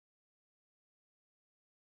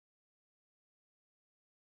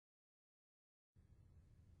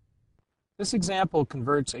This example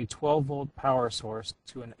converts a 12-volt power source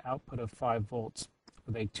to an output of 5 volts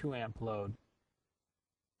with a 2-amp load.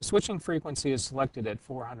 The switching frequency is selected at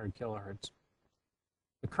 400 kHz.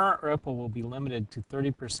 The current ripple will be limited to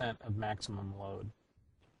 30% of maximum load.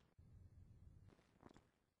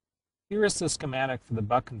 Here is the schematic for the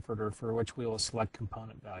buck converter for which we will select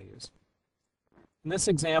component values. In this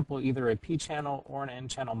example, either a P-channel or an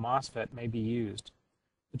N-channel MOSFET may be used.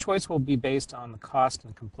 The choice will be based on the cost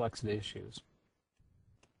and complexity issues.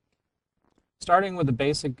 Starting with the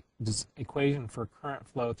basic equation for current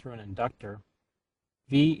flow through an inductor,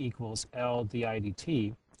 V equals L di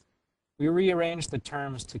dt, we rearrange the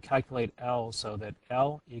terms to calculate L so that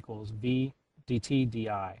L equals V dt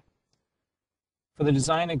di. For the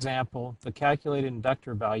design example, the calculated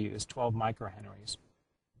inductor value is 12 microhenries.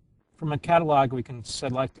 From a catalog, we can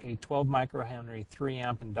select a 12 microhenry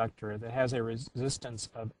 3-amp inductor that has a resistance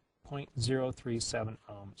of 0.037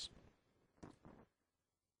 ohms.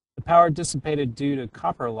 The power dissipated due to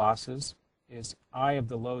copper losses is I of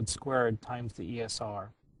the load squared times the ESR.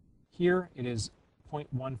 Here it is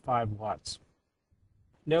 0.15 watts.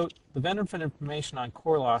 Note, the benefit information on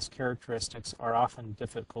core loss characteristics are often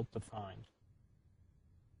difficult to find.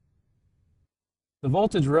 The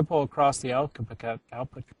voltage ripple across the output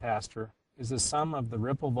capacitor is the sum of the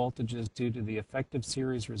ripple voltages due to the effective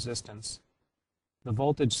series resistance, the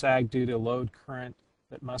voltage sag due to load current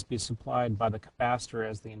that must be supplied by the capacitor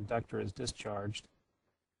as the inductor is discharged,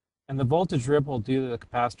 and the voltage ripple due to the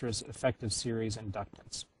capacitor's effective series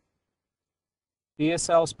inductance. The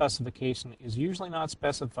ESL specification is usually not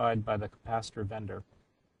specified by the capacitor vendor.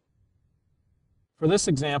 For this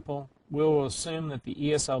example, we will assume that the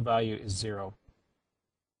ESL value is 0.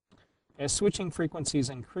 As switching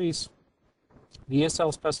frequencies increase, the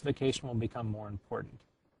ESL specification will become more important.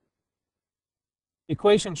 The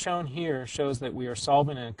equation shown here shows that we are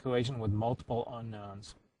solving an equation with multiple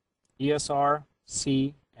unknowns, ESR,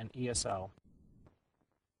 C, and ESL.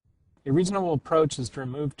 A reasonable approach is to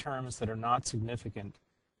remove terms that are not significant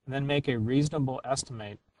and then make a reasonable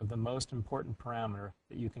estimate of the most important parameter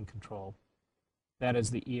that you can control. That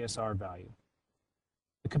is the ESR value.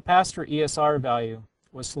 The capacitor ESR value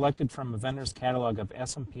was selected from a vendor's catalog of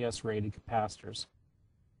SMPS rated capacitors.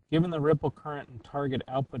 Given the ripple current and target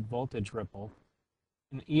output voltage ripple,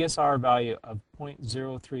 an ESR value of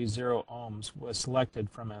 0.030 ohms was selected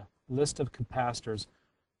from a list of capacitors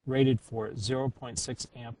rated for 0.6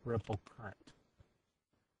 amp ripple current.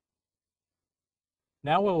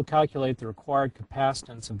 Now we will calculate the required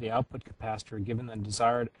capacitance of the output capacitor given the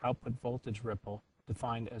desired output voltage ripple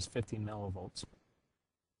defined as 50 millivolts.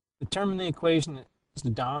 The term in the equation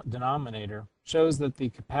the denominator shows that the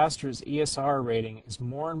capacitor's ESR rating is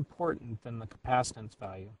more important than the capacitance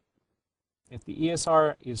value. If the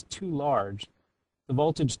ESR is too large, the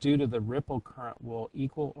voltage due to the ripple current will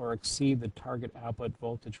equal or exceed the target output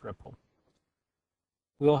voltage ripple.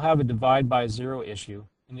 We will have a divide by zero issue,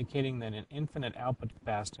 indicating that an infinite output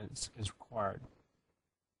capacitance is required.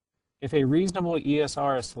 If a reasonable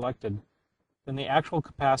ESR is selected, then the actual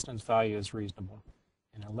capacitance value is reasonable.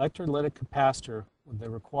 An electrolytic capacitor with the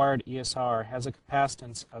required ESR has a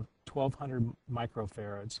capacitance of 1200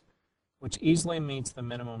 microfarads, which easily meets the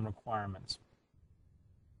minimum requirements.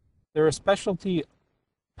 There are specialty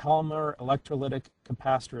polymer electrolytic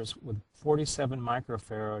capacitors with 47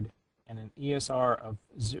 microfarad and an ESR of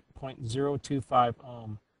 0.025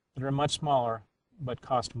 ohm that are much smaller but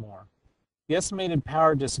cost more. The estimated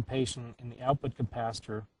power dissipation in the output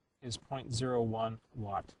capacitor is 0.01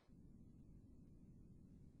 watt.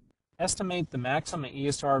 Estimate the maximum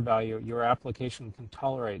ESR value your application can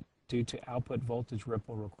tolerate due to output voltage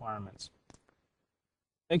ripple requirements.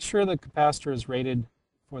 Make sure the capacitor is rated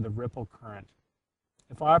for the ripple current.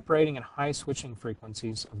 If operating at high switching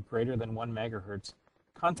frequencies of greater than 1 MHz,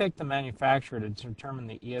 contact the manufacturer to determine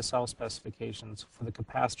the ESL specifications for the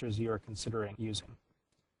capacitors you are considering using.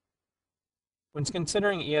 When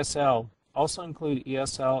considering ESL, also include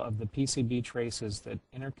ESL of the PCB traces that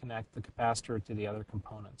interconnect the capacitor to the other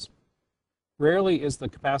components. Rarely is the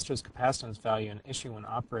capacitor's capacitance value an issue when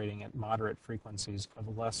operating at moderate frequencies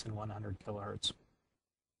of less than 100 kHz.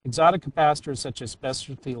 Exotic capacitors such as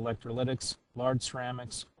specialty electrolytics, large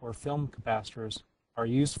ceramics, or film capacitors are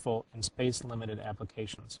useful in space-limited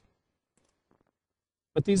applications.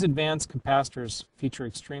 But these advanced capacitors feature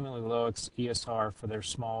extremely low ESR for their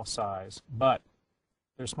small size, but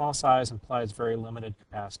their small size implies very limited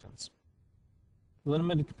capacitance.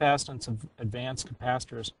 Limited capacitance of advanced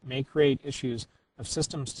capacitors may create issues of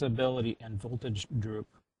system stability and voltage droop.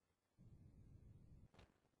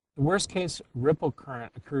 The worst case ripple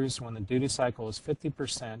current occurs when the duty cycle is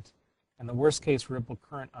 50% and the worst case ripple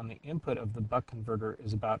current on the input of the buck converter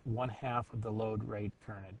is about 1/2 of the load rate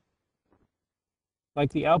current.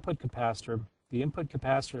 Like the output capacitor, the input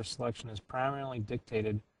capacitor selection is primarily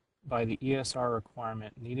dictated by the ESR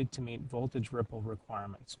requirement needed to meet voltage ripple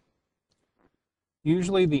requirements.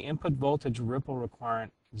 Usually, the input voltage ripple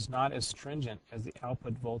requirement is not as stringent as the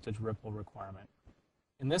output voltage ripple requirement.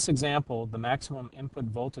 In this example, the maximum input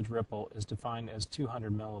voltage ripple is defined as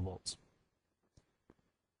 200 millivolts.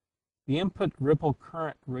 The input ripple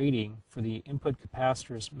current rating for the input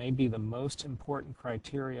capacitors may be the most important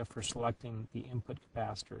criteria for selecting the input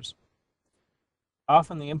capacitors.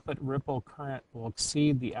 Often the input ripple current will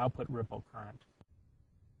exceed the output ripple current.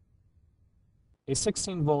 A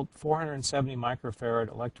 16-volt 470 microfarad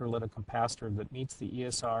electrolytic capacitor that meets the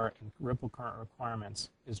ESR and ripple current requirements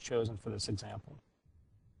is chosen for this example.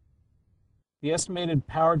 The estimated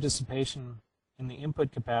power dissipation in the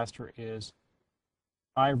input capacitor is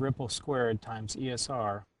I ripple squared times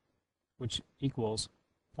ESR, which equals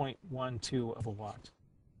 0.12 of a watt.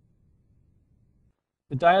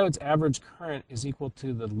 The diode's average current is equal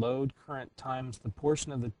to the load current times the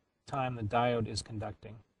portion of the time the diode is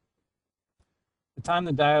conducting. The time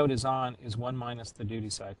the diode is on is 1 minus the duty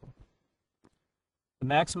cycle. The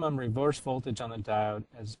maximum reverse voltage on the diode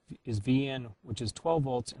is Vn, which is 12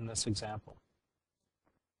 volts in this example.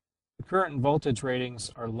 The current and voltage ratings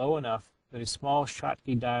are low enough that a small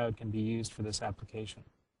Schottky diode can be used for this application.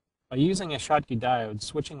 By using a Schottky diode,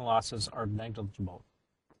 switching losses are negligible.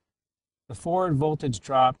 The forward voltage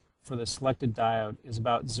drop for the selected diode is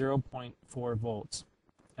about 0.4 volts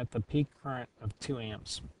at the peak current of 2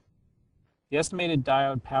 amps. The estimated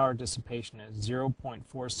diode power dissipation is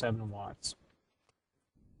 0.47 watts.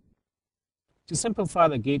 To simplify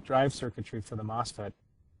the gate drive circuitry for the MOSFET,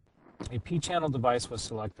 a P-channel device was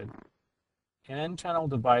selected. An N-channel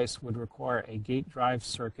device would require a gate drive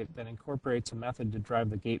circuit that incorporates a method to drive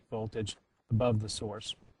the gate voltage above the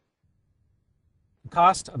source. The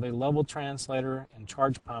cost of a level translator and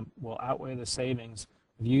charge pump will outweigh the savings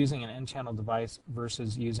of using an N-channel device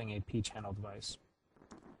versus using a P-channel device.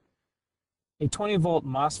 A 20-volt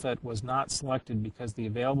MOSFET was not selected because the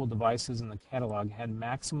available devices in the catalog had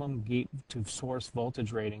maximum gate-to-source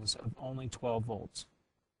voltage ratings of only 12 volts.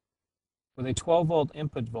 With a 12-volt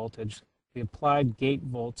input voltage, the applied gate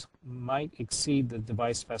volts might exceed the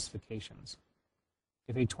device specifications.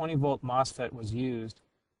 If a 20-volt MOSFET was used,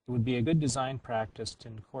 it would be a good design practice to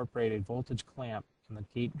incorporate a voltage clamp in the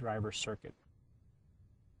gate driver circuit.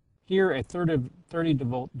 Here, a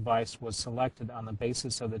 30-volt device was selected on the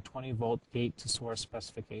basis of the 20-volt gate-to-source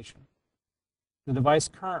specification. The device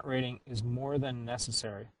current rating is more than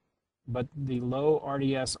necessary, but the low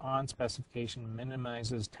RDS on specification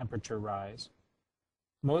minimizes temperature rise.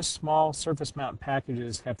 Most small surface mount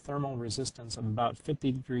packages have thermal resistance of about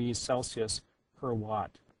 50 degrees Celsius per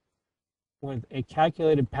watt. With a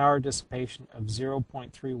calculated power dissipation of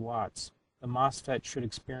 0.3 watts, the MOSFET should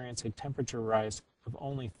experience a temperature rise of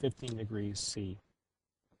only 15 degrees C.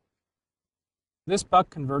 This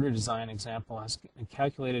buck converter design example has a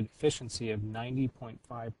calculated efficiency of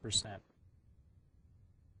 90.5%.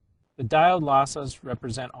 The diode losses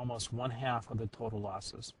represent almost 1/2 of the total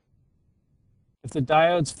losses. If the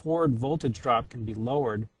diode's forward voltage drop can be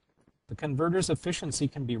lowered, the converter's efficiency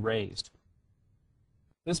can be raised.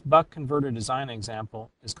 This buck converter design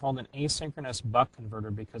example is called an asynchronous buck converter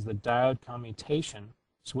because the diode commutation,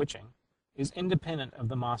 switching, is independent of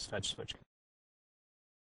the MOSFET switching.